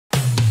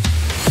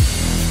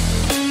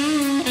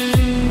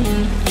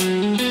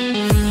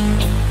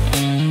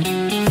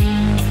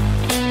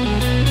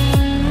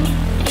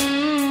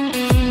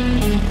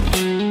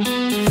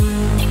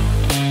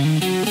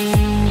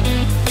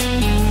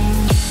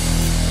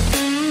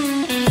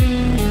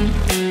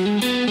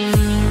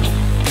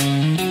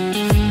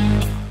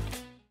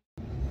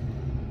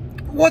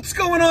What's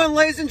going on,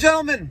 ladies and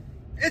gentlemen?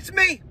 It's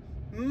me,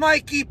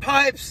 Mikey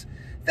Pipes.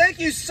 Thank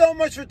you so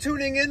much for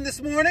tuning in this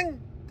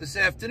morning, this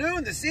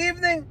afternoon, this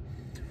evening,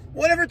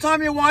 whatever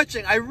time you're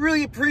watching. I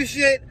really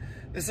appreciate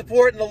the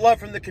support and the love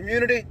from the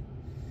community.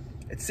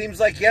 It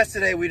seems like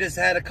yesterday we just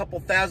had a couple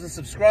thousand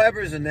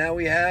subscribers, and now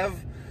we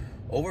have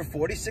over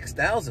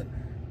 46,000.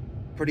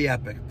 Pretty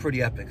epic,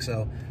 pretty epic.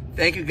 So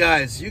thank you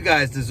guys. You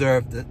guys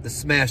deserve the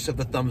smash of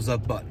the thumbs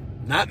up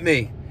button. Not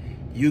me.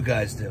 You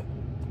guys do.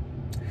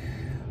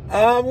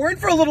 We're in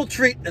for a little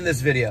treat in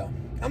this video.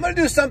 I'm going to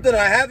do something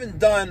I haven't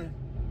done,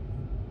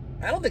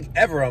 I don't think,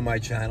 ever on my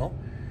channel.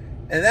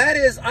 And that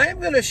is, I am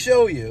going to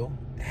show you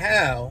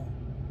how,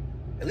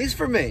 at least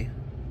for me,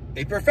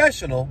 a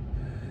professional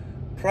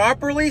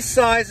properly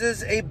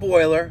sizes a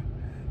boiler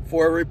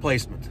for a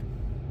replacement.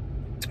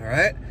 All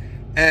right?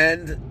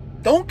 And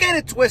don't get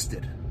it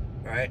twisted.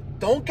 All right?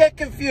 Don't get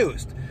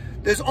confused.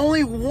 There's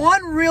only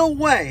one real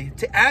way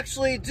to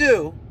actually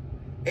do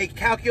a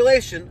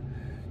calculation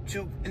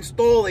to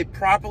install a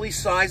properly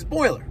sized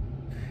boiler.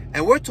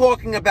 And we're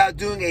talking about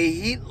doing a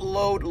heat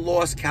load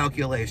loss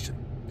calculation.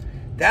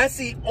 That's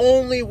the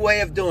only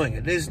way of doing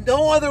it. There's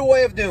no other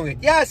way of doing it.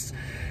 Yes,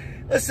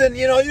 listen,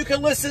 you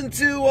can listen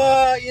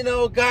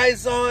to,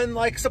 guys on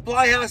like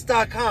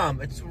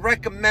supplyhouse.com. It's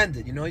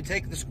recommended. You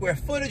take the square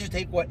footage, you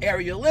take what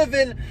area you live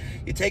in,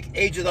 you take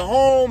age of the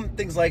home,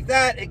 things like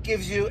that. It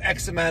gives you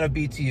X amount of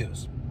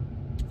BTUs.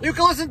 You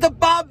can listen to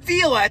Bob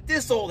Vila at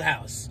This Old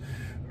House,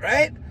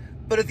 right?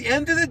 But at the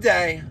end of the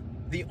day,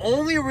 the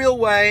only real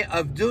way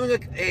of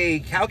doing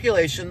a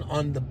calculation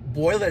on the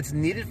boiler that's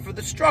needed for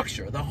the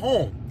structure, the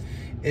home,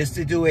 is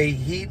to do a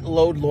heat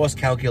load loss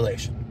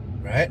calculation,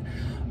 right?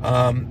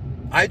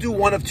 I do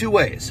one of two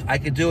ways. I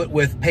could do it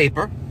with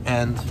paper,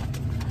 and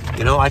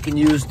I can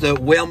use the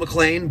Whale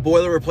McLean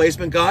boiler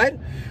replacement guide,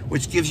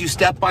 which gives you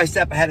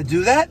step-by-step how to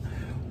do that,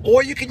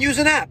 or you can use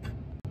an app.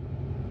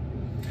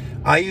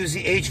 I use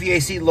the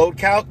HVAC Load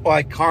Calc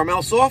by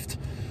Carmel Soft.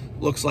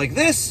 Looks like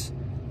this.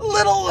 A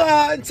little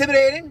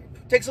intimidating.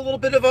 There's a little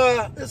bit of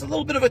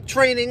a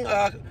training,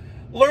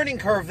 learning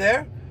curve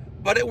there,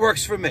 but it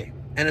works for me.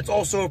 And it's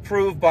also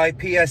approved by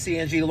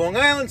PSE&G Long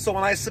Island. So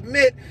when I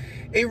submit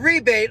a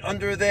rebate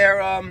under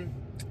their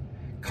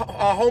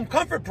home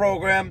comfort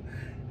program,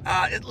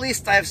 at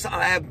least I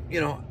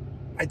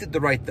did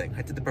the right thing.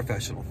 I did the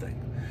professional thing.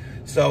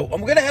 So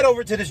I'm going to head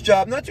over to this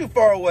job not too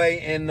far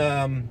away in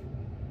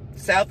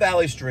South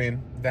Valley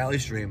Stream.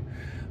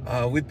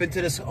 We've been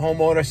to this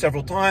homeowner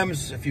several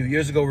times. A few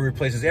years ago, we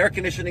replaced his air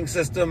conditioning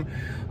system,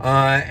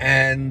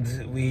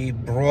 and we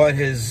brought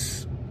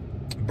his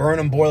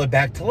Burnham boiler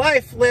back to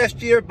life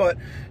last year, but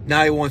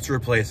now he wants to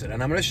replace it.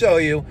 And I'm going to show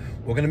you,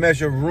 we're going to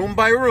measure room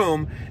by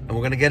room, and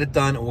we're going to get it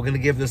done, and we're going to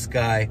give this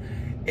guy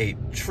a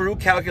true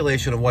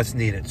calculation of what's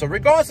needed. So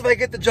regardless if I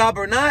get the job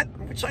or not,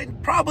 which I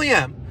probably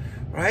am,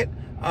 right?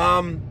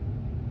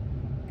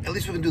 At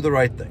least we can do the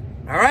right thing.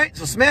 All right,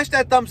 so smash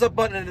that thumbs up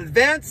button in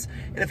advance.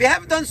 And if you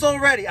haven't done so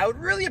already, I would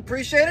really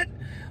appreciate it.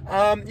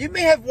 You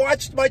may have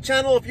watched my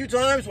channel a few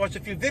times, watched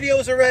a few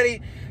videos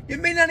already. You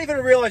may not even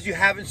realize you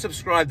haven't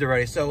subscribed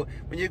already. So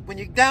when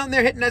you're down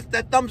there hitting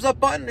that thumbs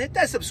up button, hit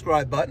that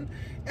subscribe button.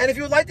 And if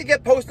you would like to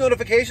get post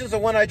notifications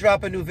of when I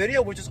drop a new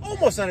video, which is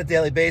almost on a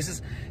daily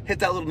basis, hit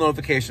that little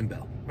notification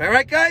bell. All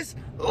right, guys,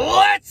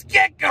 let's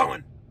get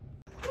going.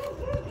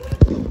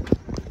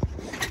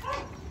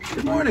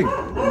 Good morning.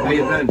 How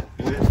you been?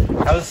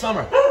 How was the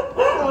summer?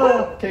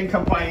 Can't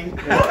complain.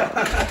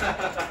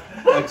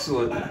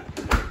 Excellent.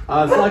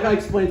 So like I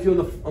explained to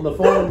you on the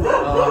phone,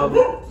 I'm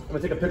going to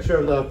take a picture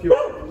of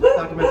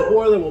document the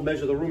boiler. We'll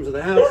measure the rooms of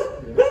the house.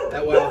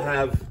 That way I'll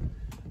have,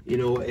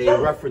 a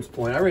reference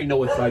point. I already know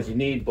what size you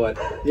need, but,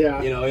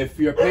 if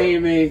you're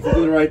paying me to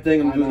do the right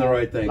thing, I'm doing the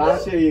right thing.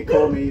 Last year you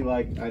called me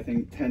I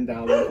think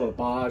 $10 for a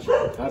Bosch.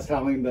 I was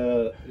telling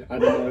I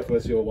don't know if it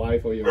was your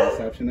wife or your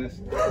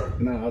receptionist.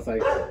 And I was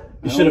like,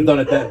 you should have done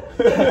it then.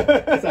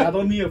 I said, I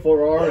don't need a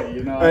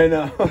Ferrari, I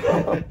know.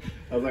 I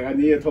was like, I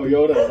need a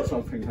Toyota or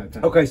something like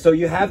that. Okay, so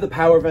you have the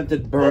power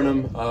vented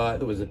Burnham,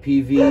 it was a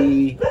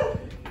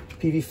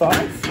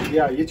PV5?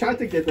 Yeah, you tried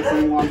to get the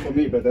same one for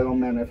me, but they don't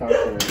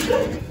manufacture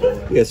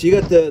it. Yeah, so you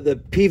got the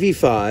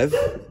PV5,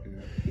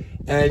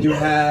 and you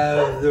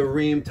have the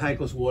Rheem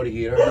tankless water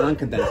heater,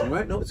 non-condensing,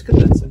 right? No, it's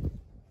condensing.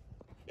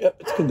 Yep,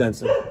 it's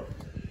condensing.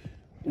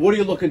 What are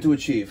you looking to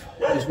achieve?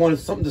 You just want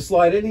something to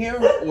slide in here,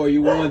 or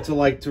you want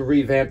to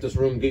revamp this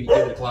room, give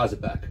the closet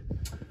back?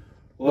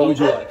 What would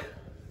you like?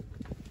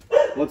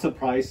 What's the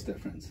price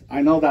difference?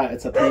 I know that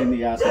it's a pain in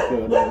the ass to put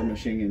another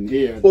machine in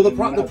here. Well, the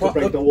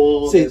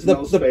wall, see,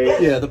 no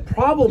space. Yeah, the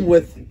problem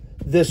with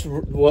this,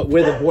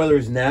 where the boiler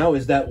is now,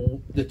 is that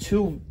the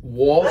two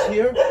walls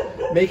here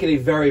make it a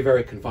very,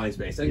 very confined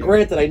space. And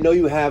granted, I know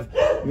you have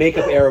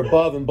makeup air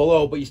above and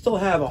below, but you still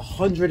have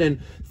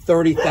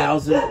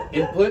 130,000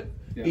 input,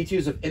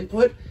 BTUs of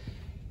input.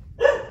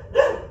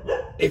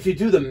 If you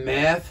do the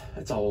math,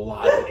 that's a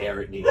lot of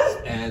air it needs.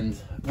 And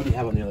what do you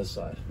have on the other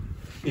side?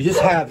 You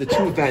just have the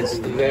two vents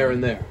there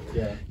and there.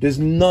 Yeah. There's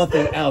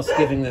nothing else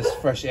giving this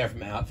fresh air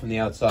from the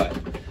outside.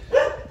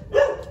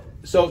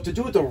 So to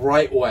do it the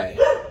right way,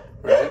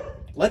 right?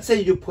 Let's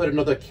say you put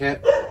another Sorry.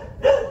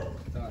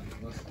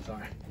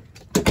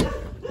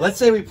 Let's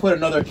say we put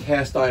another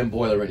cast iron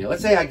boiler in here.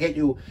 Let's say I get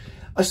you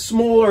a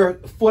smaller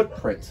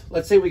footprint.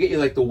 Let's say we get you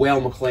like the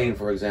Whale McLean,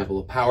 for example,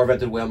 a power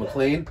vented Whale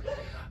McLean.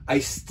 I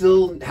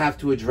still have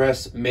to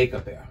address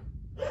makeup air.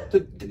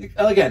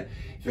 Again,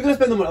 if you're gonna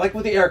spend the money, like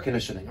with the air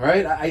conditioning,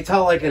 right? I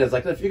tell it like it is.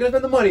 Like if you're gonna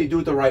spend the money, you do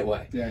it the right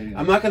way. Yeah.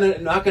 I'm we're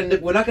not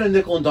gonna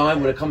nickel and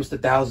dime when it comes to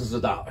thousands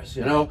of dollars.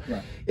 You know,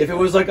 right. If it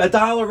was like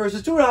 $1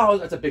 versus $2,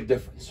 that's a big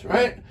difference,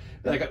 right?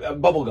 Like a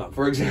bubble gum,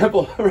 for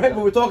example, right?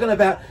 But we're talking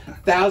about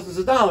thousands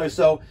of dollars.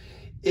 So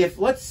if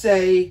let's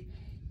say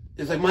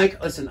it's like,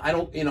 Mike, listen, I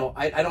don't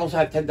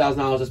have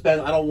 $10,000 to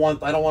spend. I don't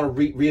want to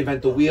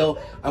reinvent the wheel.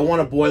 I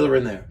want a boiler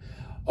in there.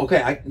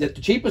 Okay, the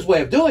cheapest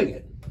way of doing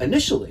it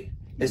initially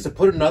is to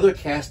put another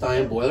cast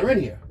iron boiler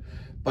in here.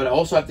 But I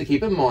also have to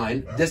keep in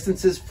mind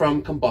distances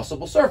from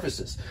combustible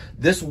surfaces.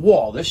 This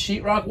wall, this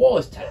sheetrock wall,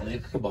 is technically a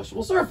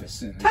combustible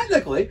surface. Mm-hmm.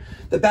 Technically,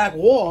 the back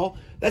wall,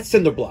 that's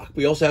cinder block.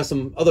 We also have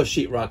some other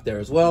sheetrock there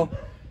as well.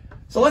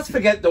 So let's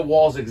forget the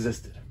walls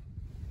existed,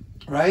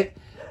 right?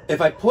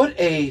 If I put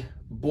a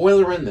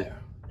boiler in there,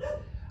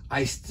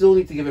 I still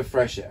need to give it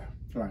fresh air,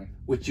 right?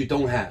 Which you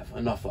don't have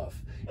enough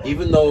of.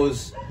 Even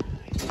those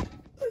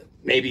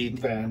maybe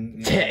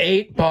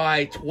 8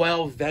 by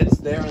 12 vents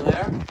there and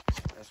there.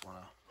 That's one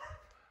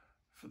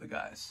for the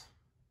guys.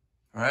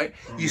 All right?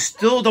 You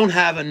still don't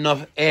have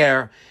enough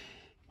air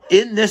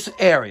in this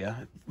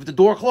area. With the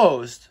door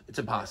closed, it's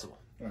impossible.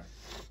 Right.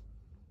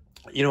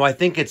 You know, I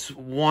think it's a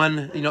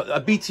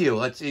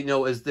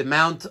BTU, is the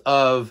amount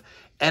of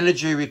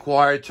energy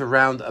required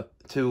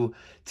to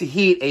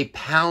heat a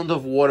pound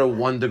of water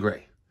 1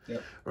 degree.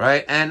 Yep.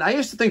 Right? And I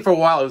used to think for a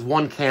while it was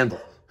 1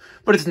 candle,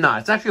 but it's not.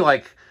 It's actually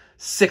like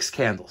 6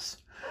 candles,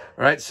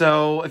 right?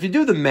 So if you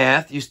do the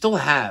math, you still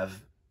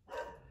have,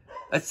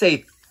 let's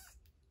say,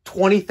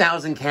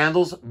 20,000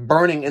 candles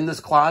burning in this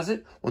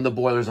closet when the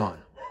boiler's on.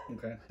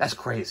 Okay. That's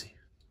crazy,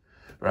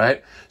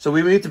 right? So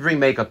we need to bring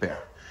makeup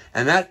air,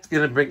 and that's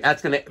gonna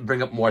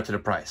bring up more to the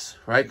price,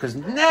 right? Because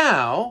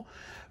now,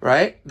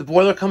 right, the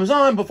boiler comes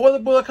on. Before the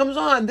boiler comes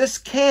on, this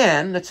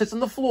can that sits on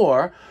the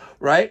floor,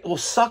 right, will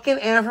suck in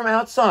air from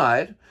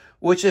outside.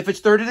 Which, if it's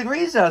 30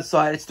 degrees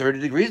outside, it's 30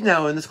 degrees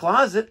now in this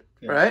closet.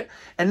 Yeah. Right?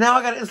 And now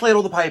I got to insulate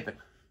all the piping.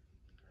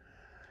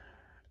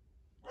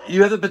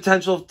 You have the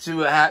potential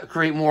to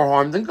create more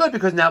harm than good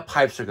because now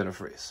pipes are going to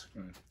freeze.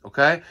 Right.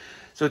 Okay?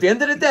 So at the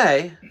end of the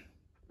day,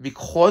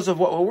 because of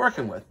what we're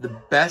working with, the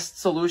best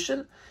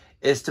solution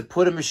is to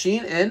put a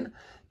machine in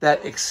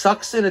that it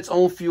sucks in its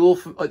own fuel,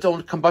 its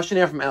own combustion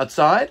air from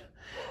outside,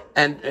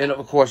 and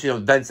of course,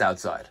 vents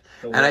outside.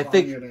 And I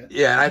think,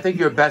 and I think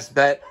your best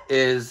bet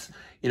is,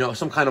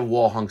 some kind of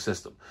wall hung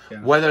system.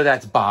 Yeah. Whether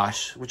that's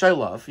Bosch, which I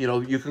love,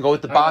 you can go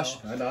with the Bosch.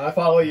 I know. I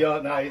follow you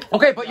on.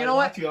 Okay, but you know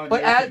what?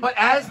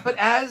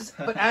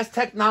 But as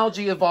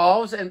technology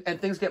evolves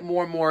and things get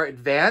more and more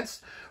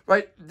advanced,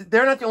 right?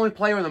 They're not the only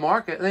player in the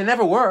market, and they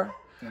never were.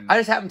 Mm. I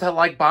just happen to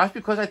like Bosch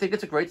because I think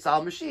it's a great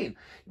solid machine.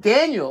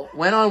 Daniel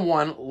went on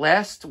one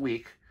last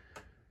week,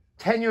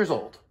 10 years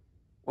old,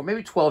 or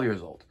maybe 12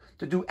 years old,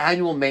 to do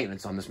annual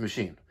maintenance on this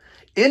machine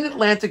in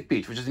Atlantic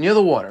Beach, which is near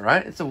the water,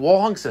 right? It's a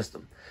wall hung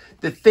system.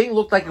 The thing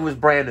looked like it was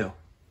brand new.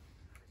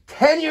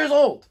 10 years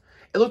old.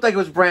 It looked like it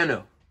was brand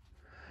new.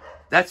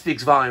 That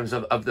speaks volumes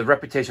of the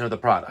reputation of the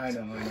product. I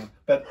know.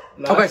 But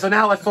okay, so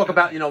now let's talk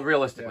about,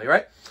 realistically,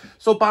 right?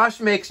 So Bosch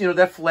makes,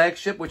 their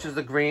flagship, which is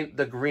the green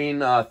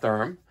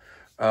therm.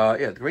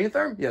 The green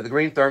therm? Yeah, the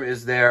green therm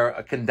is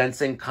their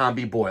condensing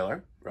combi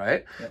boiler,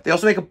 right? Yep. They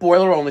also make a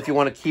boiler only if you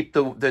want to keep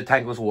the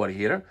tankless water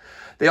heater.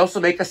 They also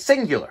make a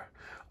singular,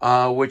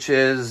 which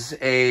is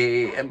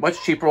a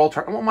much cheaper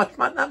alternative. Well,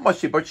 not much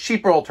cheaper, but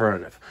cheaper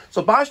alternative.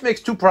 So Bosch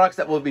makes 2 products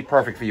that will be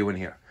perfect for you in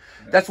here.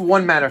 That's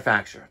one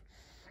manufacturer.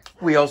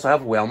 We also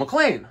have Whale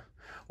McLean.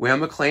 Whale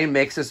McLean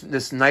makes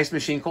this nice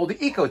machine called the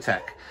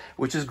Ecotech,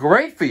 which is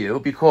great for you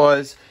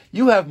because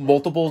you have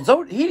multiple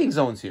heating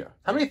zones here.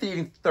 How many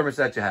heating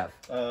thermostats you have?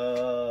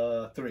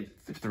 3.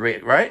 3,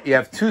 right? You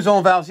have 2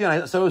 zone valves here.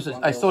 I saw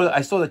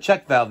the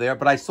check valve there,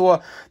 but I saw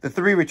the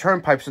 3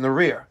 return pipes in the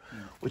rear,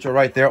 which are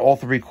right there, all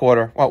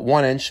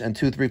 1 inch and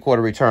 2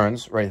 3/4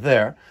 returns right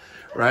there,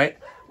 right?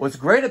 What's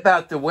great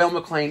about the Whale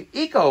McLean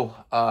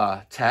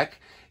Ecotech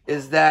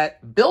is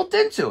that built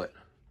into it,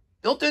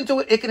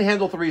 it can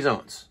handle 3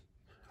 zones.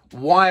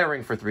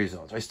 Wiring for 3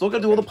 zones. I still got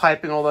to do all the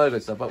piping, all that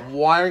good stuff, but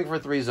wiring for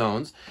 3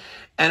 zones.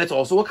 And it's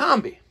also a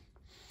combi.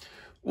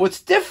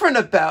 What's different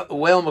about the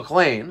Whale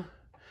McLean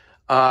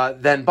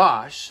than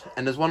Bosch,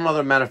 and there's one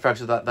other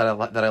manufacturer that I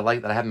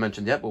like that I haven't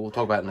mentioned yet, but we'll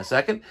talk about it in a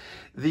second.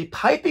 The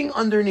piping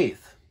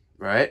underneath,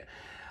 right?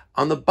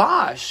 On the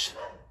Bosch,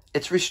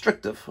 it's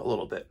restrictive a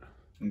little bit.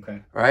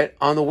 Okay. Right?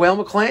 On the Whale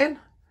McLean,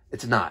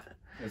 it's not.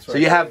 That's right. So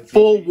you have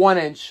full 1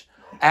 inch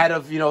out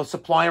of,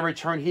 supply and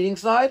return heating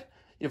side,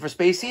 for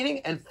space heating,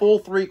 and full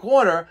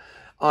 3/4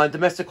 on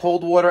domestic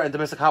cold water and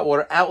domestic hot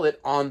water outlet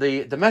on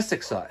the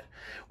domestic side.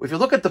 If you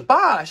look at the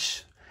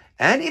Bosch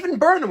and even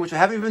Burnham, which I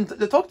haven't even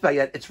talked about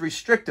yet, it's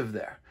restrictive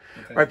there.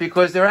 right?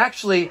 Because they're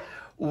actually,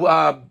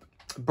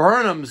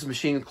 Burnham's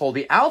machine called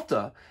the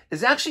Alta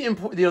is actually,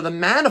 the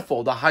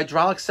manifold, the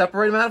hydraulic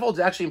separated manifold is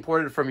actually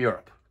imported from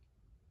Europe.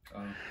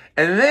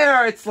 And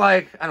there, it's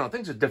like, I don't know,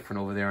 things are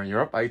different over there in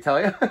Europe, I tell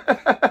you.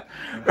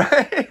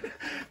 Right?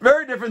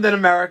 Very different than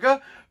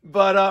America.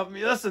 But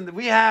listen,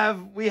 we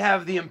have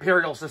the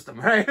imperial system,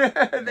 right?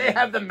 They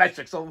have the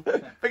metric, so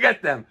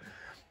forget them.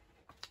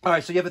 All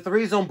right, so you have a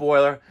 3-zone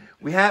boiler.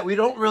 We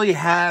don't really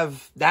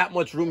have that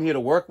much room here to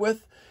work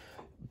with,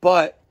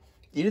 but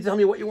you need to tell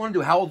me what you want to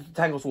do. How old is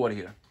the tankless water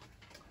heater?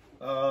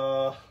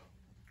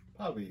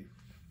 Probably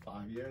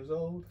 5 years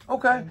old.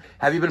 Okay.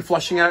 Have you been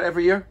flushing out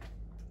every year?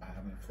 I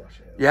haven't flushed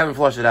it. You haven't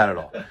flushed it out at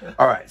all.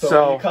 All right.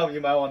 So when you come,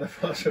 you might want to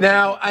flush it.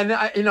 Now, I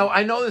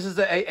know this is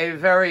a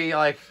very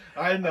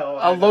I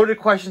know loaded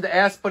question to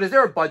ask, but is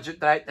there a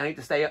budget that I need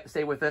to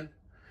stay within?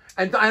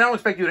 And I don't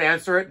expect you to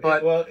answer it,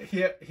 but well,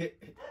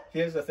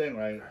 here's the thing,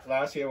 right?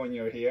 Last year when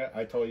you were here,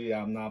 I told you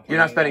I'm not. You're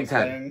not spending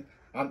 10.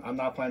 I'm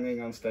not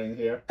planning on staying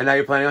here. And now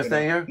you're planning on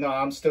staying here? No,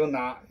 I'm still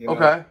not.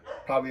 Okay.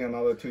 Probably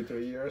another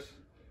 2-3 years.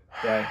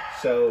 Right.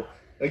 So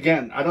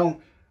again,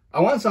 I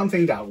want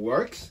something that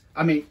works.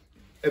 I mean,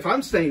 if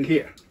I'm staying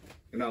here,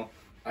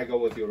 I go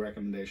with your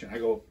recommendation. I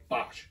go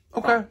Bosch.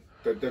 Okay.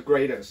 The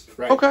greatest,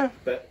 right? Okay.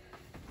 But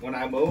when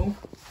I move,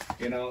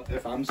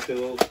 if I'm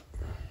still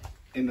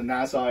in the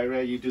Nassau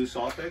area, you do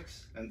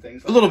Suffolks and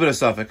things like a little bit of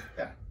Suffolk.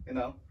 Yeah,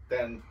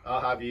 then I'll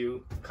have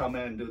you come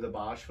in and do the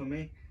Bosch for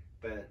me.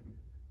 But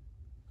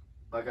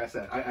like I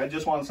said, I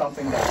just want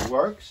something that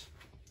works,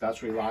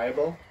 that's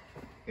reliable,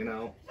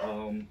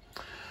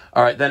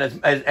 All right, then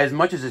as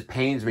much as it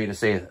pains me to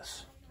say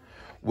this,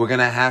 we're going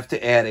to have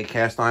to add a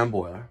cast iron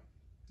boiler.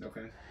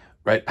 Okay.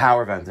 Right,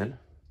 power vented.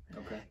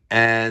 Okay.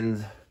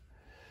 And...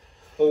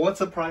 well, what's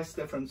the price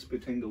difference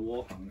between the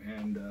wall hung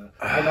and...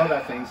 I know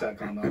that things have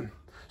gone up.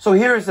 So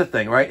here's the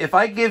thing, right? If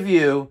I give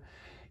you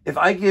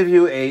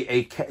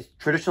a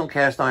traditional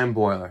cast iron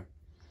boiler,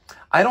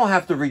 I don't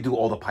have to redo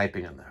all the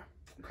piping in there.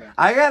 Okay.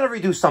 I got to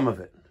redo some of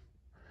it,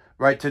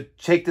 right? To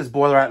take this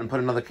boiler out and put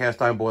another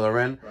cast iron boiler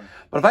in. Right.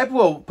 But if I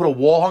put a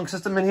wall hung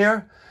system in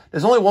here,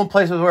 there's only one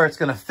place where it's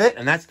going to fit,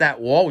 and that's that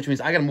wall, which means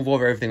I got to move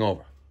everything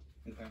over.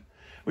 Okay.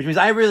 Which means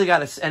I really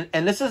got to,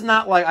 and this is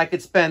not like I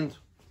could spend,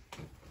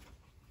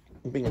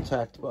 I'm being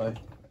attacked by,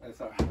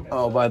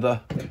 by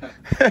the,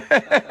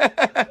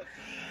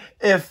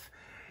 if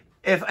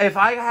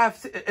I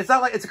have to, it's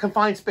not like it's a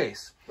confined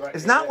space. Right.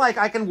 It's not like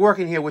I can work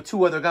in here with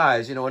 2 other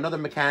guys, another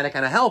mechanic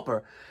and a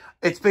helper.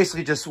 It's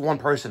basically just one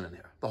person in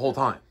there the whole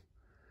time.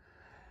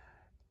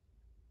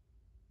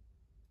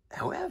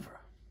 However,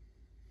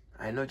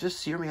 I know,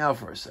 just hear me out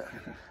for a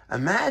second.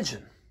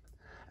 Imagine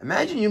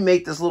you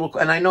make this little,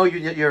 and I know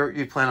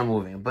you plan on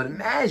moving, but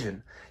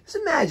imagine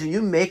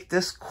you make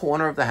this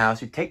corner of the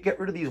house, get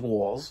rid of these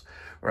walls,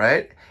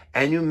 right?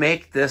 And you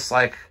make this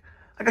like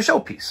a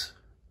showpiece.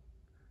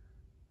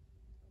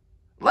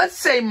 Let's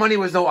say money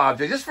was no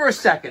object, just for a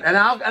second, and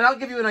I'll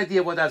give you an idea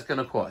of what that's going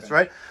to cost, okay.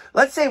 Right?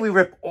 Let's say we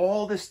rip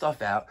all this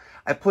stuff out.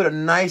 I put a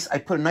nice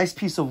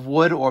piece of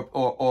wood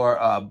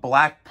or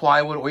black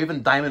plywood or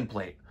even diamond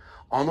plate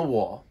on the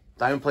wall.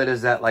 Diamond plate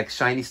is that like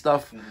shiny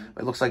stuff. Mm-hmm.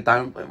 It looks like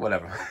diamond plate,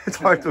 whatever. It's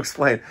hard to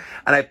explain.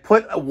 And I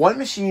put one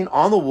machine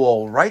on the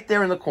wall right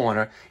there in the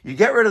corner. You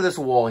get rid of this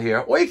wall here,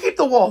 or you keep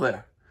the wall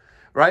there,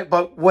 right?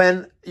 But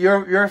when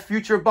your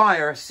future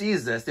buyer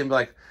sees this, they'll be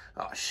like,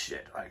 oh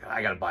shit,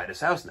 I got to buy this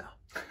house now.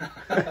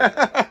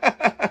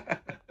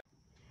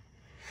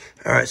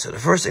 All right, so the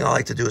first thing I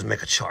like to do is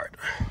make a chart.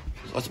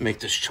 So let's make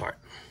this chart.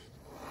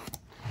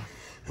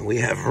 And we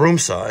have room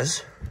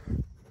size.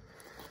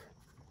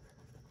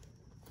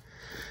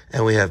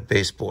 And we have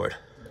baseboard.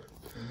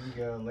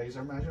 You need a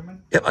laser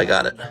measurement? Yep, I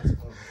got it.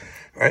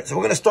 All right, so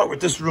we're going to start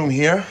with this room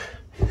here.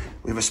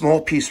 We have a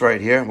small piece right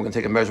here. We're going to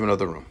take a measurement of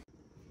the room.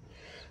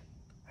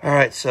 All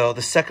right, so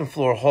the second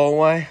floor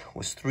hallway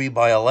was 3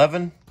 by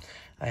 11.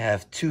 I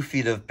have 2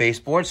 feet of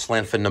baseboard,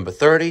 slant fit number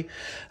 30.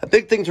 A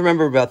big thing to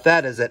remember about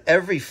that is that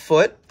every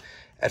foot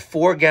at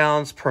 4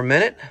 gallons per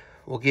minute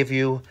will give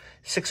you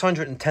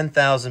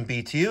 610,000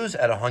 BTUs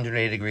at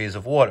 180 degrees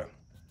of water.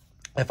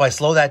 If I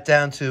slow that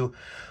down to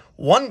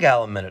 1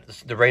 gallon a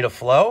minute, the rate of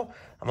flow,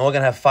 I'm only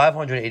going to have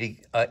 580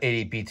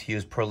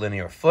 BTUs per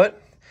linear foot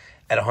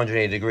at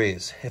 180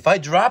 degrees. If I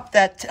drop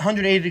that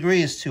 180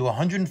 degrees to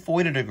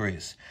 140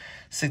 degrees,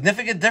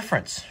 significant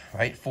difference,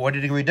 right? 40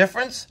 degree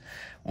difference.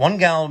 1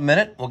 gallon a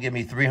minute will give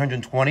me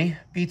 320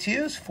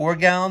 BTUs, 4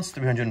 gallons,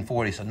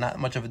 340. So not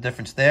much of a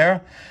difference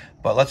there,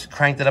 but let's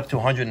crank that up to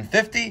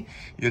 150.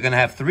 You're going to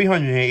have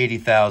 380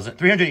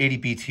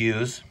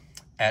 BTUs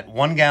at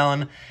 1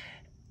 gallon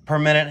per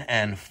minute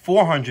and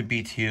 400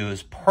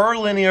 BTUs per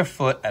linear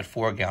foot at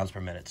 4 gallons per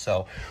minute.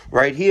 So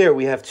right here,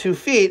 we have 2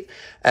 feet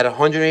at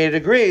 180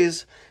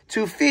 degrees,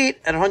 2 feet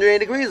at 180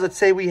 degrees. Let's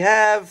say we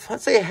have,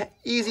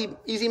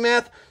 easy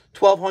math,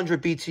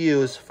 1,200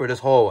 BTUs for this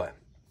hallway,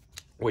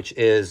 which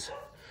is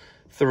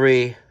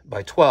 3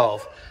 by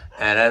 12.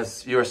 And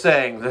as you were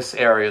saying, this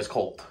area is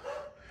cold,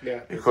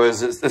 Yeah.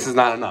 Because this is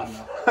not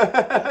enough.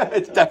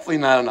 It's definitely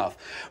not enough.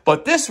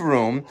 But this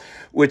room,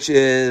 which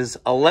is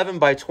 11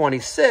 by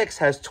 26,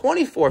 has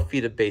 24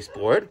 feet of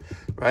baseboard,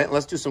 right?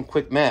 Let's do some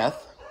quick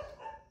math.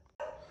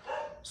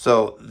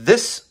 So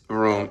this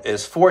room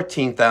is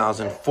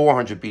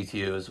 14,400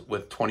 BTUs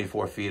with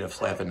 24 feet of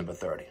slant fin number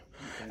 30.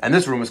 And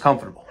this room is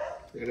comfortable.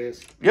 It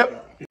is.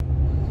 Yep.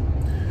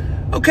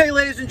 Okay,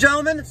 ladies and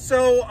gentlemen,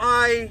 so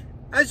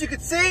as you can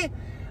see,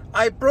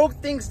 I broke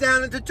things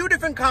down into two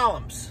different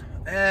columns.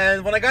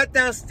 And when I got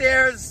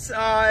downstairs,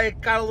 I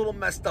got a little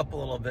messed up a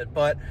little bit.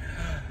 But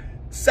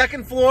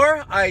second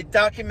floor, I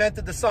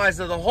documented the size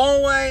of the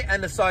hallway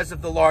and the size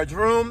of the large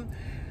room,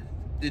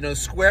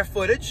 square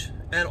footage,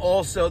 and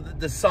also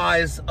the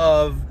size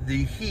of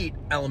the heat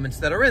elements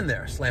that are in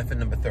there, slant fin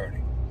number 30.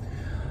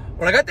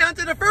 When I got down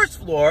to the first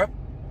floor,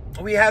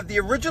 we have the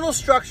original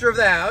structure of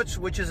the house,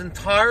 which is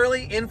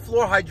entirely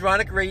in-floor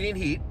hydronic radiant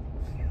heat,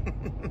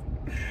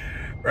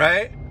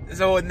 right?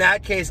 So in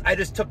that case, I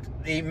just took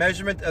the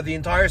measurement of the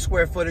entire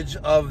square footage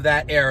of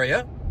that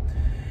area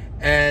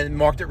and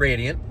marked it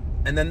radiant.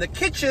 And then the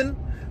kitchen,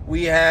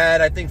 we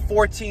had, I think,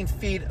 14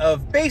 feet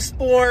of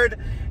baseboard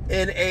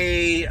in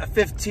a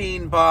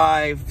 15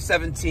 by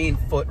 17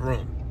 foot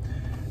room.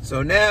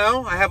 So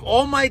now I have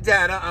all my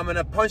data. I'm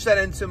gonna punch that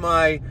into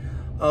my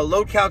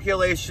load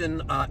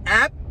calculation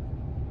app,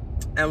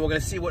 and we're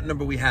gonna see what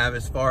number we have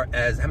as far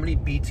as how many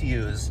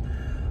BTUs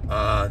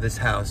this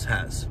house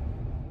has.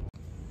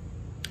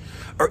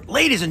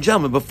 Ladies and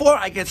gentlemen, before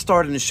I get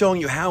started in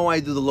showing you how I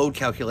do the load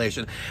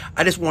calculation,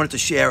 I just wanted to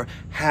share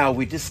how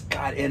we just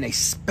got in a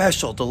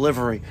special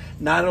delivery.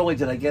 Not only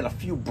did I get a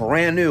few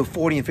brand new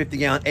 40 and 50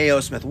 gallon A.O.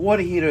 Smith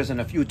water heaters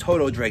and a few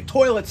Toto Drake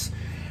toilets,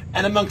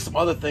 and amongst some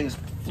other things,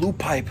 flue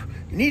pipe.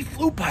 You need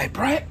flue pipe,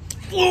 right?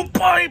 Flue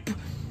pipe!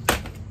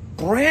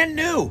 Brand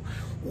new.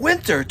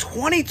 Winter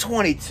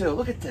 2022.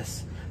 Look at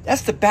this.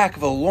 That's the back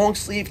of a long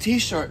sleeve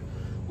t-shirt.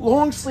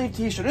 Long sleeve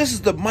t-shirt. This is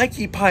the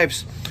Mikey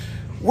Pipes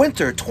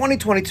Winter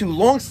 2022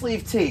 long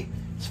sleeve tee.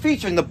 It's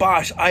featuring the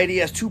Bosch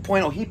IDS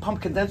 2.0 heat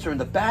pump condenser in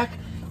the back.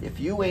 If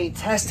you ain't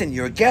testing,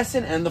 you're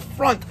guessing. And the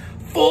front,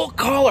 full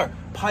color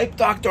Pipe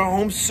Doctor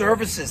Home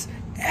Services.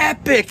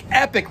 Epic,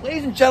 epic.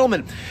 Ladies and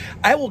gentlemen,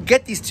 I will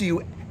get these to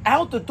you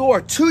out the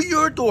door, to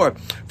your door,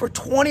 for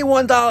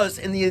 $21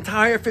 in the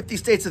entire 50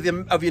 states of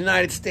the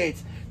United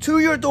States. To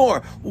your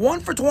door, one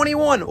for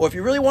 $21. Or if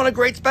you really want a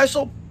great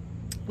special,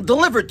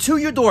 delivered to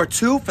your door,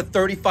 two for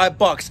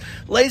 $35.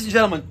 Ladies and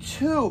gentlemen,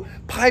 two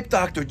Pipe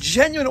Doctor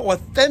genuine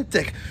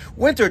authentic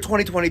winter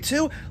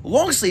 2022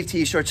 long sleeve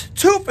t-shirts,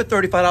 two for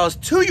 $35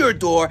 to your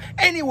door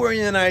anywhere in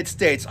the United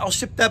States. I'll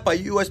ship that by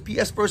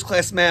USPS first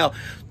class mail.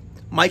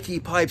 Mikey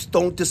Pipes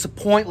don't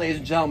disappoint, ladies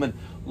and gentlemen.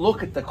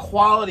 Look at the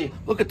quality,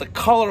 look at the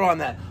color on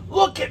that.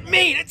 Look at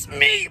me, it's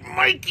me,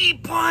 Mikey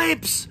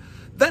Pipes.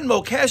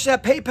 Venmo,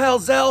 CashApp, PayPal,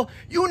 Zelle,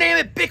 you name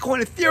it,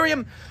 Bitcoin,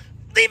 Ethereum,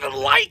 even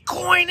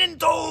Litecoin and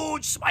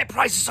Doge. My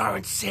prices are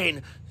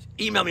insane.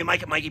 Email me,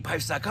 Mike at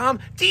mikeypipes.com.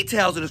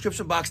 Details in the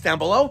description box down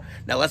below.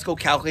 Now let's go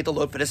calculate the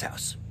load for this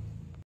house.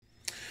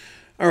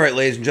 All right,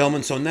 ladies and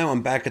gentlemen, so now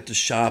I'm back at the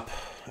shop,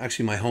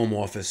 actually my home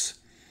office,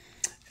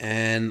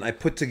 and I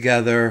put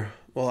together,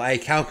 well, I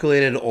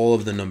calculated all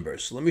of the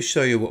numbers. So let me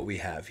show you what we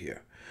have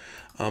here.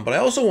 But I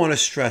also want to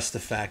stress the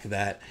fact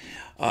that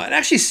it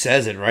actually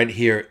says it right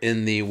here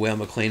in the Whale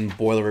McLean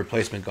boiler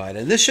replacement guide.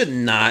 And this should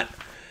not,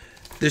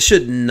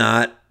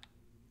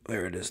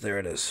 there it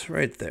is,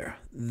 right there.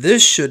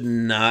 This should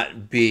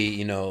not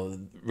be,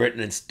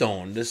 written in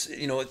stone. This,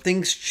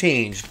 things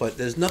change, but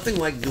there's nothing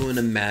like doing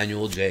a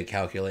manual J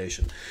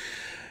calculation.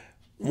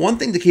 One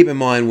thing to keep in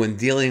mind when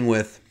dealing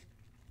with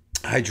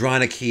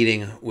hydronic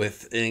heating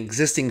with an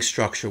existing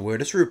structure where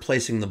it's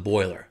replacing the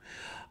boiler,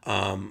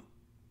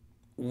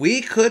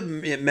 we could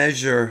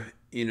measure,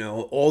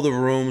 all the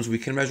rooms. We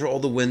can measure all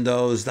the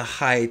windows, the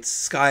heights,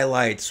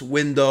 skylights,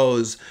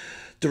 windows,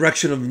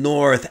 direction of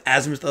north,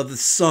 azimuth of the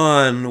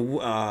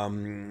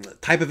sun,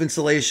 type of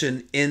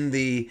insulation in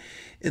the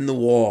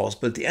walls.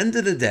 But at the end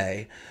of the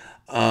day,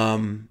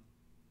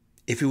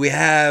 if we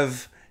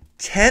have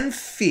 10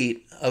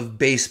 feet of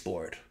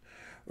baseboard,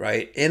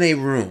 right, in a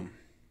room,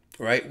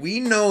 right, we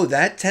know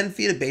that 10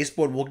 feet of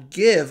baseboard will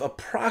give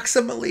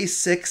approximately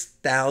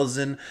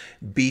 6,000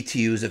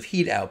 BTUs of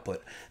heat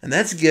output. And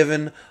that's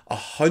given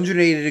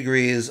 180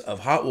 degrees of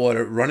hot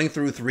water running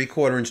through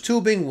 3/4 inch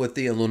tubing with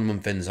the aluminum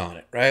fins on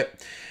it, right?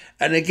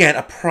 And again,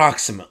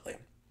 approximately,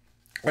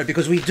 right?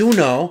 Because we do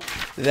know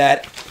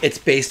that it's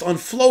based on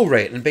flow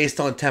rate and based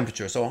on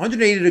temperature. So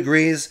 180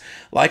 degrees,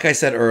 like I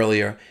said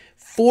earlier,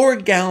 4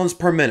 gallons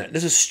per minute.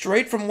 This is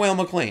straight from Whale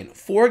McLean.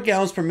 4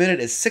 gallons per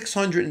minute is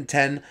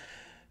 610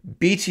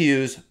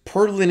 BTUs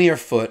per linear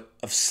foot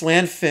of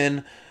slant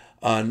fin,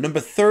 number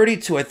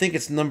 32. I think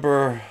it's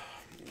number.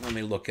 Let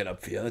me look it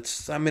up for you.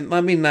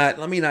 Let me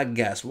not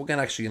guess. We're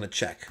actually gonna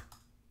check.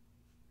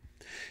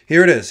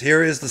 Here it is.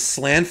 Here is the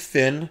slant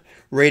fin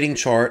rating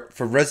chart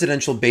for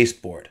residential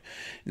baseboard.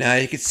 Now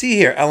you can see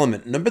here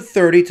element number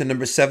 30 to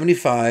number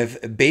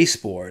 75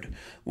 baseboard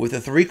with a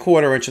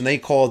 3/4 inch, and they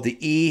call it the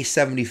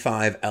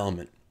E75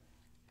 element.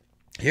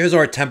 Here's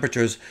our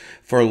temperatures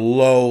for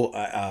low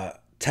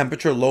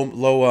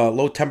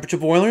temperature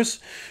boilers,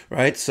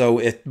 right? So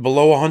if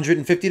below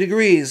 150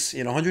 degrees,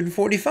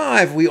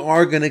 145, we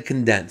are going to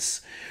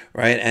condense,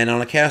 right? And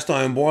on a cast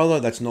iron boiler,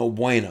 that's no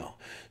bueno.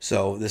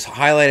 So this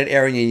highlighted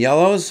area in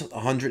yellows,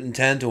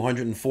 110 to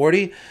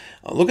 140.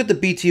 Look at the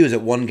BTUs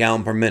at 1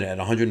 gallon per minute at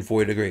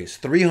 140 degrees,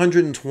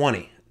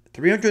 320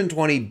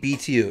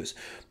 BTUs.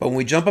 But when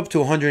we jump up to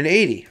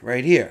 180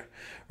 right here,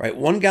 right,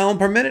 1 gallon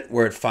per minute,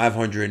 we're at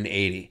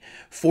 580.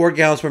 4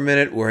 gallons per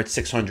minute, we're at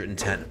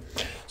 610.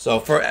 So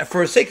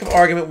for sake of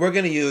argument, we're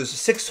going to use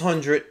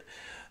 600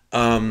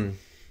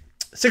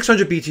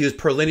 BTUs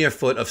per linear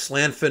foot of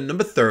slant fin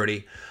number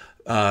 30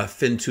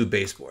 fin 2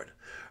 baseboard.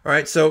 All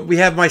right, so we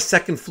have my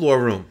second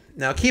floor room.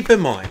 Now keep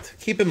in mind,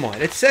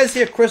 it says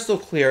here crystal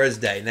clear as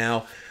day.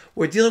 Now,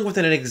 we're dealing with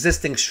an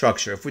existing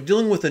structure. If we're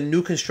dealing with a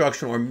new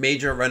construction or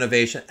major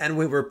renovation and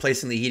we're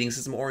replacing the heating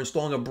system or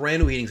installing a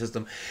brand new heating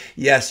system,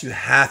 yes, you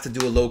have to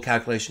do a load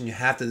calculation. You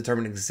have to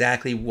determine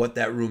exactly what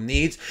that room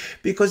needs,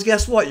 because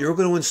guess what? You're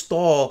going to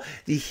install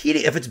the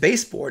heating. If it's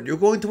baseboard, you're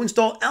going to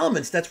install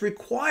elements that's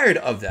required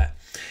of that.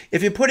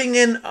 If you're putting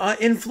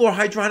in-floor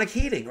hydronic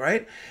heating,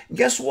 right?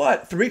 Guess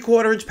what?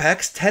 3/4 inch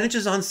PEX, 10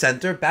 inches on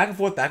center, back and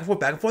forth, back and forth,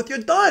 back and forth. You're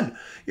done.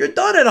 You're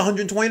done at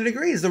 120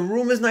 degrees. The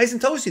room is nice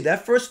and toasty.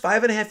 That first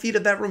 5.5 feet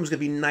of that room is going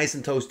to be nice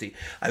and toasty.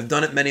 I've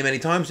done it many, many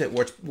times. It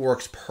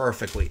works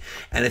perfectly.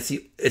 And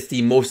it's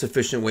the most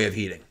efficient way of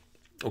heating.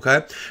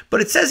 Okay?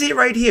 But it says here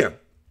right here,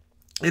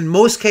 in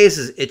most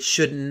cases, it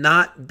should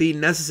not be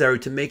necessary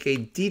to make a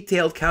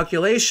detailed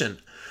calculation.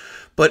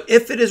 But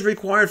if it is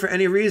required for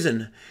any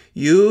reason,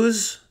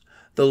 use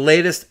the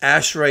latest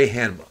ASHRAE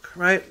handbook,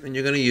 right? And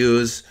you're going to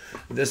use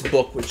this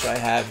book, which I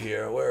have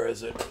here. Where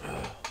is it?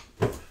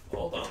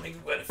 Hold on, let me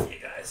get it for you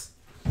guys.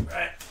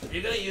 Right.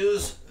 You're going to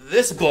use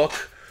this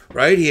book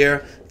right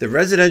here, the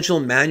Residential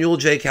Manual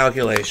J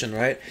Calculation,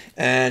 right?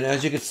 And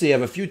as you can see, I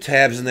have a few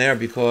tabs in there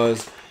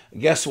because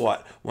guess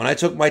what? When I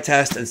took my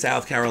test in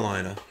South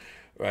Carolina,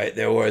 right,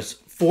 there was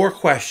 4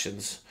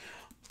 questions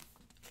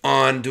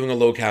on doing a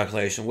load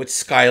calculation with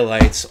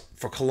skylights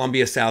for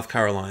Columbia, South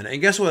Carolina.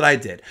 And guess what I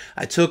did?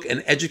 I took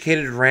an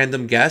educated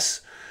random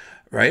guess,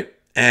 right?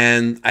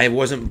 And I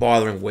wasn't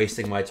bothering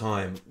wasting my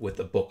time with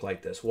a book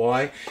like this.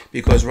 Why?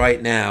 Because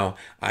right now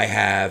I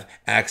have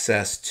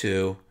access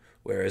to,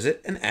 where is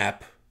it? An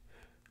app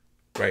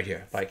right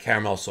here by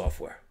Caramel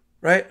Software,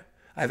 right?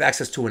 I have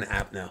access to an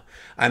app now.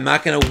 I'm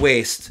not going to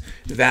waste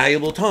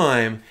valuable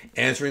time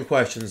answering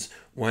questions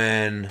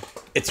when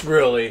it's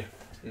really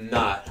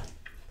not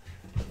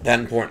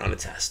that important on a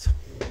test.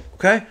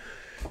 Okay?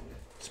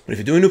 But if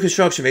you're doing new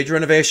construction, major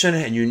renovation,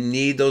 and you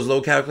need those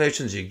load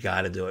calculations, you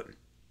got to do it.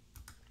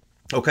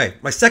 Okay,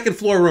 my second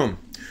floor room.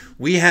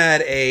 We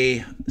had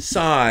a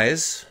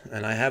size,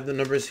 and I have the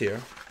numbers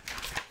here.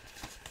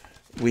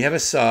 We have a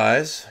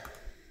size.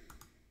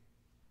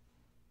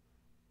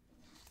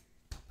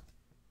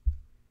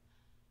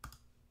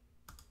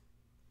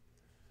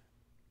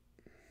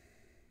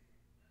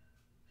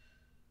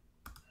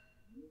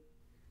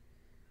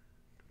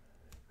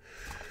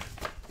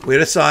 We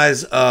had a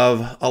size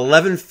of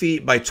 11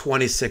 feet by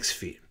 26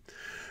 feet,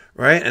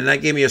 right? And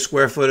that gave me a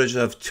square footage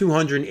of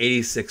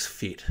 286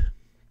 feet,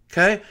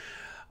 okay?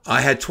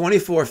 I had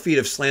 24 feet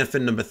of slant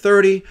fin number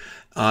 30.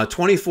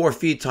 24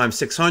 feet times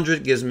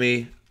 600 gives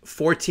me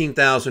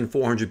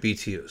 14,400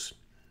 BTUs,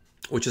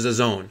 which is a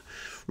zone.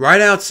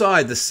 Right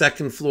outside the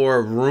second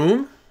floor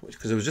room,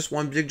 because it was just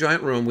one big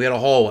giant room, we had a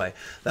hallway.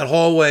 That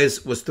hallway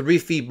was 3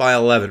 feet by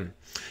 11.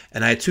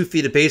 And I had 2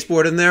 feet of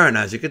baseboard in there, and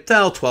as you could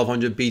tell,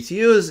 1,200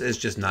 BTUs is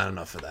just not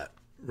enough for that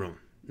room.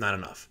 Not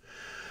enough.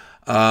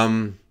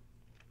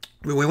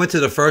 We went to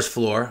the first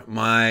floor.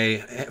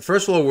 My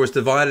first floor was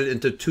divided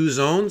into 2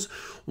 zones,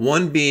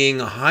 one being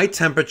high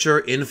temperature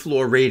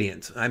in-floor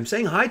radiant. I'm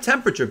saying high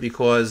temperature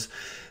because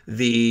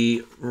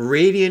the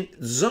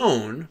radiant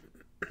zone,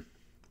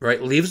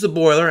 right, leaves the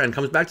boiler and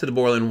comes back to the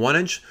boiler in 1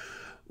 inch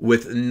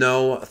with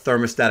no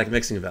thermostatic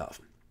mixing valve.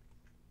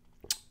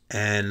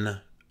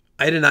 And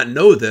I did not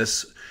know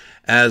this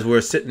as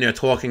we're sitting there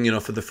talking,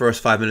 for the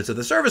first 5 minutes of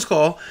the service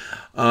call.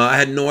 I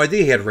had no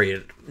idea he had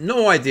radiant.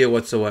 No idea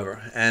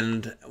whatsoever.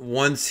 And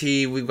once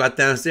we got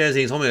downstairs and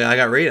he told me I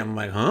got radiant, I'm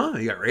like, huh?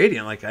 You got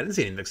radiant? Like, I didn't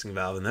see any mixing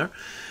valve in there.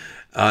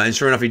 And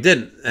sure enough, he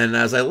didn't. And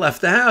as I left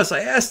the house,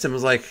 I asked him, I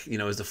was like,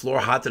 is the floor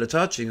hot to the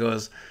touch? He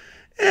goes,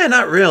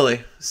 not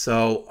really.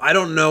 So I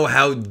don't know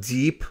how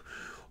deep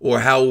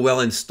or how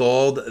well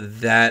installed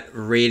that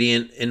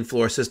radiant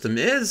in-floor system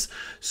is.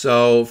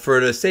 So for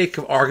the sake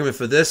of argument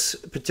for this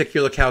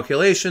particular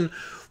calculation,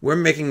 we're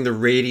making the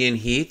radiant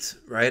heat,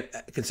 right,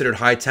 considered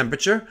high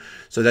temperature.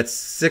 So that's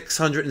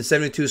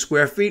 672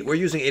 square feet. We're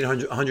using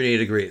 180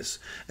 degrees.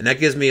 And that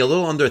gives me a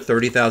little under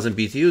 30,000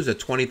 BTUs at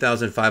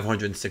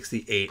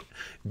 20,568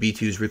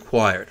 BTUs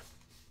required.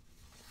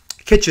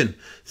 Kitchen,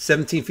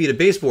 17 feet of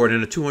baseboard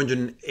in a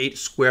 208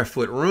 square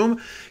foot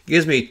room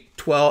gives me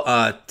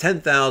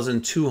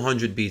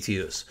 10,200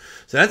 BTUs.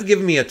 So that's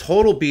giving me a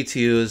total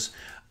BTUs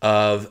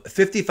of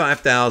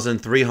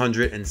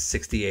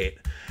 55,368.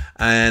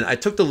 And I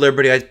took the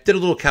liberty. I did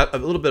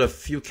a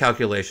few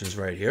calculations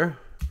right here,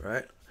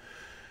 right?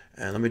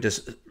 And let me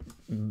just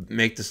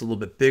make this a little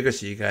bit bigger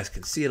so you guys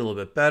can see it a little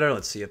bit better.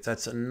 Let's see if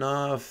that's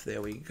enough.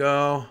 There we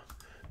go.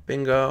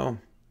 Bingo.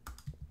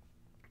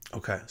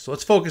 Okay, so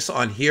let's focus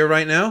on here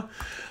right now.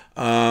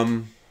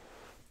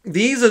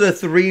 These are the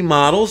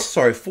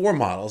four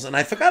models. And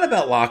I forgot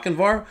about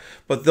Lochinvar,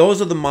 but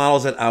those are the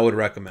models that I would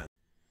recommend.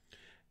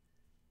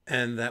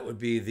 And that would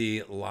be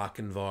the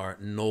Lochinvar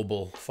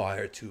Noble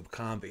Fire Tube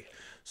Combi.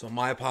 So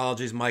my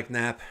apologies, Mike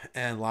Knapp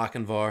and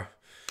Lochinvar.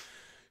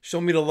 Show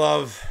me the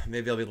love.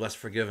 Maybe I'll be less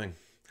forgiving.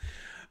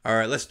 All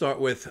right, let's start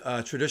with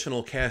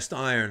traditional cast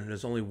iron.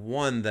 There's only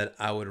one that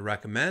I would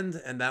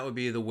recommend, and that would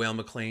be the Whale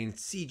McLean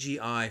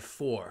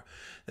CGI-4.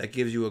 That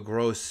gives you a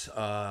gross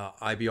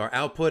IBR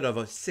output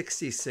of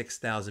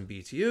 66,000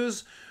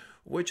 BTUs,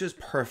 which is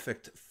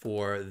perfect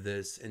for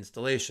this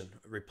installation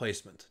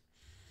replacement.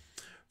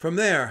 From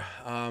there,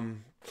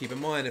 keep in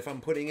mind, if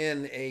I'm putting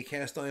in a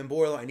cast iron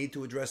boiler, I need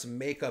to address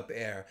makeup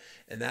air,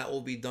 and that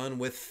will be done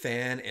with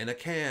fan in a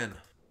can.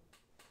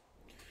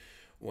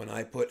 When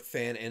I put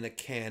fan in a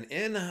can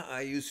in,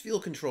 I use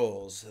field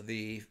controls.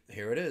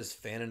 Here it is,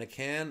 fan in a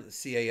can,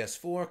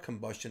 CAS4,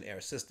 combustion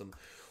air system.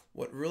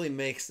 What really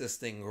makes this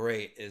thing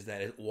great is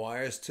that it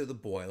wires to the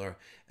boiler,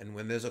 and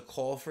when there's a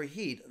call for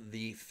heat,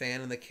 the fan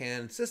in the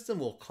can system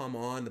will come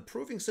on, the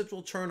proving switch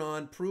will turn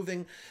on,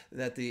 proving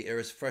that there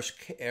is fresh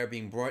air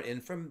being brought in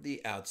from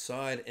the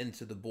outside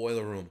into the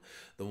boiler room.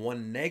 The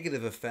one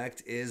negative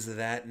effect is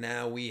that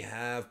now we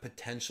have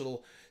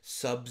potential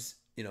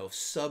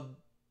sub-freezing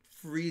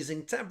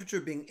temperature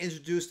being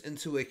introduced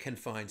into a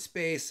confined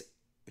space,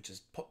 which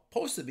is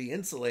supposed to be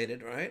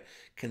insulated, right?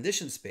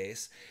 Conditioned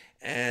space.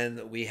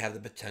 And we have the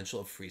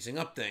potential of freezing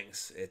up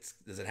things.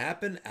 Does it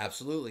happen?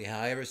 Absolutely.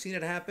 Have I ever seen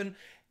it happen?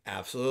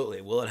 Absolutely.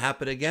 Will it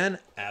happen again?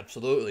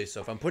 Absolutely. So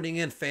if I'm putting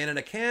in fan in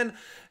a can,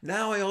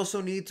 now I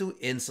also need to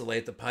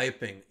insulate the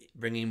piping,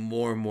 bringing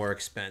more and more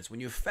expense. When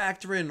you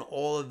factor in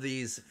all of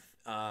these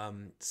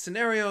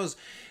scenarios,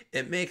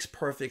 it makes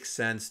perfect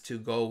sense to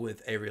go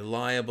with a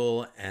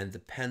reliable and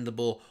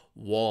dependable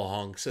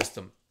wall-hung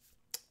system.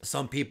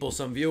 Some people,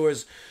 some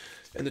viewers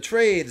in the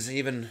trades,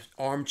 even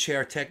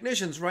armchair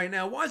technicians right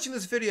now watching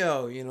this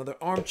video,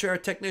 they're armchair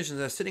technicians.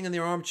 They're sitting in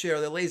their armchair,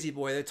 they're lazy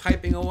boy, they're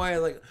typing away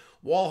like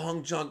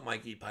wall-hung junk,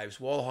 Mikey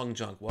Pipes, wall-hung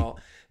junk. Well,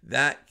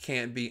 that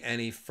can't be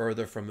any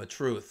further from the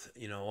truth.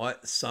 You know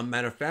what? Some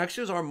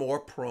manufacturers are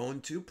more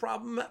prone to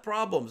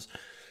problems.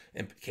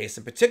 In case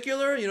in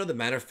particular, the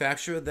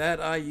manufacturer that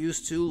I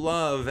used to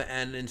love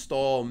and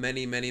install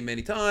many, many,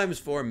 many times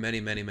for many,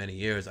 many, many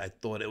years. I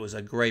thought it was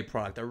a great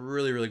product, a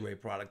really, really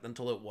great product,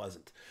 until it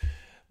wasn't.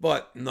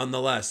 But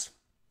nonetheless,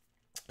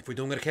 if we're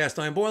doing a cast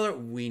iron boiler,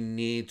 we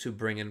need to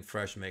bring in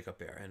fresh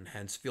makeup air, and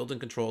hence field and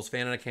controls,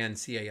 fan in a can,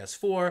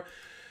 CAS4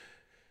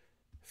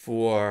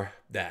 for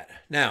that.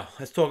 Now,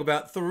 let's talk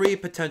about 3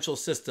 potential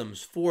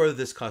systems for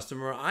this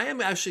customer. I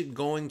am actually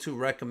going to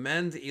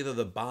recommend either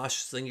the Bosch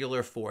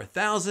Singular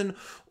 4000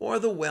 or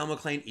the Whale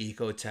McLean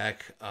Ecotech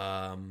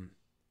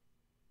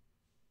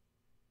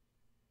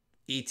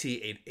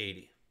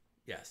ET880.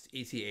 Yes,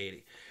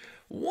 ET80.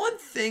 One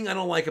thing I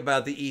don't like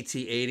about the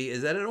ET80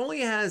 is that it only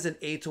has an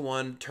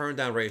 8-to-1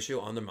 turn-down ratio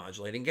on the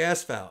modulating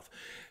gas valve.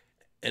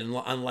 And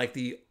unlike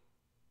the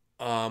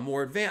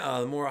more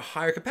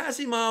higher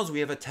capacity models, we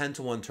have a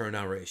 10-to-1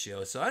 turn-down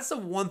ratio. So that's the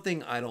one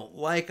thing I don't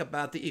like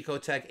about the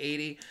Ecotech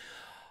 80.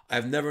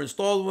 I've never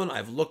installed one.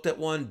 I've looked at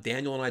one.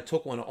 Daniel and I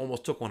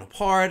almost took one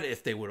apart.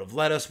 If they would have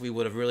let us, we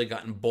would have really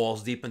gotten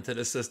balls deep into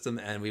the system,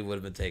 and we would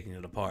have been taking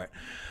it apart.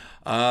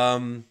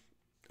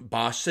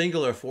 Bosch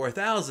Singular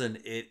 4000,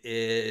 it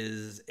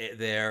is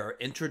their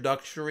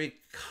introductory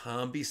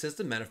combi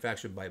system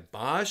manufactured by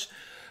Bosch.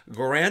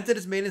 Granted,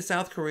 it's made in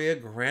South Korea.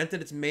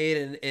 Granted, it's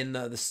made in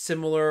the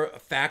similar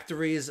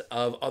factories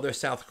of other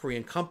South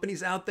Korean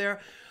companies out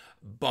there.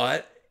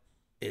 But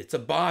it's a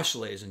Bosch,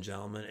 ladies and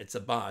gentlemen. It's a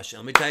Bosch.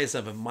 And let me tell you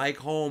something. Mike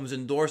Holmes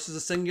endorses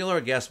a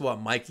Singular. Guess what?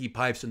 Mikey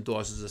Pipes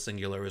endorses a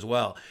Singular as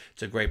well.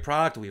 It's a great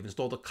product. We've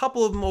installed a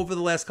couple of them over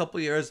the last couple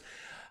of years.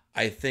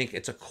 I think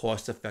it's a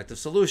cost-effective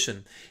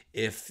solution.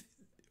 If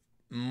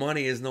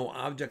money is no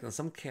object, and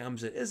some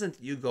cams it isn't,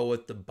 you go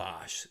with the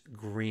Bosch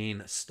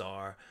Green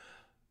Star.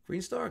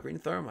 Green Star? Green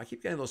Therm? I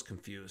keep getting those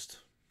confused.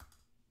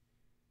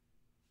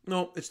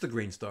 No, it's the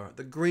Green Star.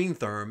 The Green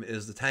Therm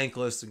is the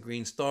tankless. The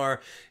Green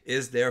Star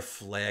is their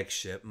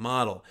flagship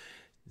model.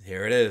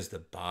 Here it is, the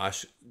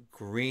Bosch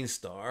Green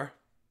Star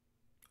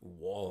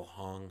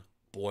wall-hung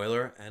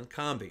boiler and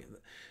combi.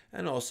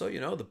 And also,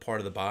 the part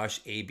of the Bosch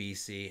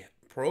ABC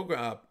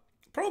program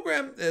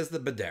is the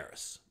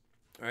Badaris.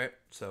 All right,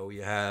 so we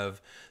have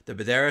the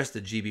Badaris,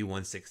 the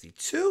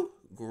GB162,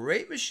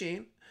 great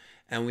machine,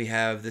 and we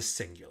have the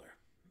Singular,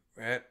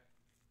 right?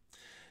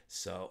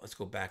 So let's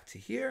go back to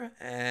here.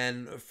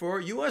 And for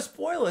US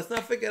Boiler, let's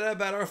not forget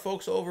about our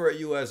folks over at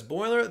US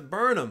Boiler.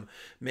 Burnham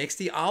makes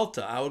the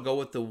Alta. I would go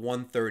with the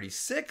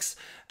 136.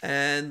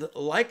 And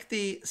like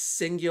the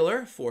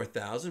Singular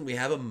 4000, we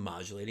have a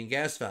modulating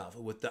gas valve.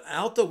 With the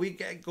Alta, we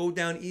go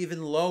down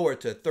even lower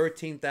to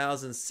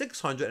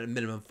 13,600 at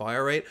minimum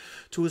fire rate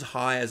to as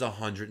high as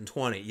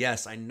 120.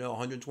 Yes, I know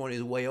 120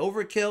 is way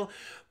overkill,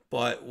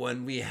 but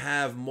when we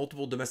have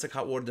multiple domestic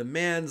hot water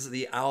demands,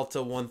 the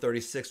Alta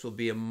 136 will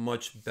be a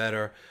much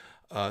better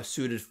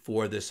suited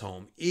for this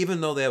home. Even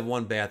though they have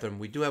one bathroom,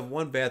 we do have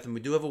one bathroom, we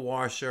do have a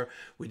washer,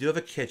 we do have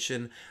a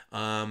kitchen,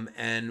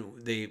 and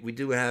we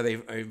do have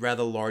a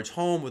rather large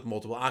home with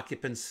multiple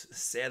occupants.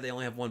 Sad they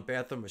only have one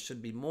bathroom. It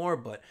should be more,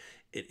 but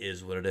it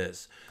is what it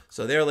is.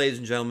 So there, ladies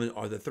and gentlemen,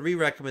 are the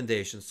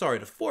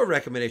the 4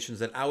 recommendations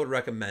that I would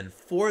recommend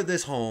for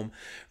this home,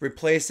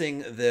 replacing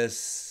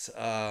this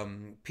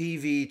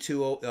PV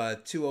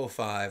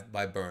 205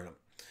 by Burnham.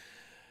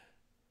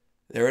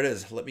 There it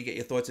is. Let me get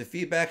your thoughts and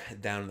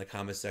feedback down in the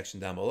comment section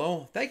down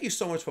below. Thank you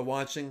so much for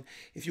watching.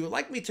 If you would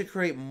like me to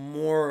create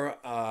more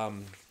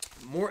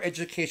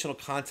educational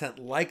content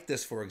like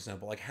this, for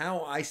example, like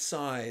how I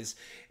size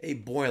a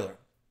boiler.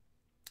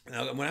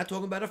 Now, we're not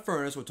talking about a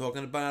furnace, we're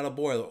talking about a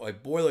boiler. A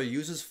boiler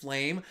uses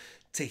flame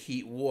to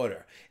heat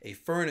water. A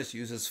furnace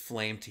uses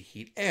flame to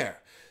heat air.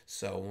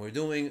 So when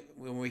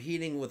we're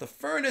heating with a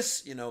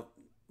furnace, you know,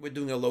 we're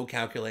doing a load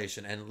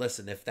calculation. And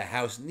listen, if the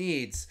house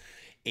needs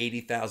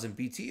 80,000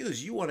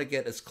 BTUs, you want to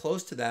get as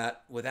close to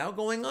that without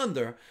going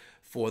under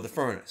for the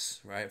furnace,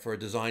 right? For a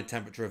design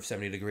temperature of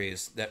 70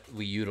 degrees that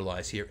we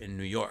utilize here in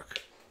New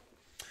York.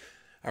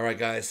 All right,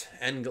 guys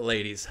and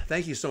ladies,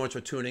 thank you so much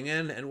for tuning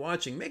in and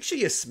watching. Make sure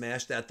you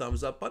smash that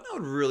thumbs up button. I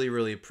would really,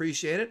 really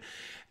appreciate it.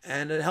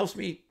 And it helps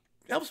me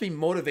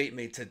motivate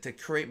me to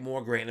create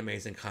more great and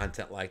amazing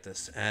content like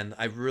this. And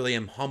I really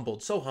am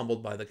humbled, so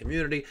humbled by the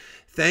community.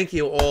 Thank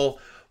you all.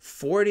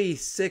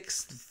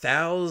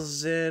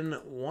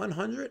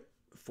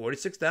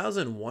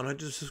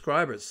 46,100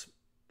 subscribers.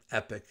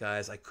 Epic,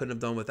 guys. I couldn't have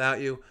done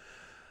without you.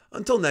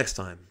 Until next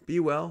time,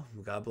 be well,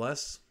 God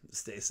bless,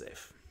 stay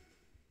safe.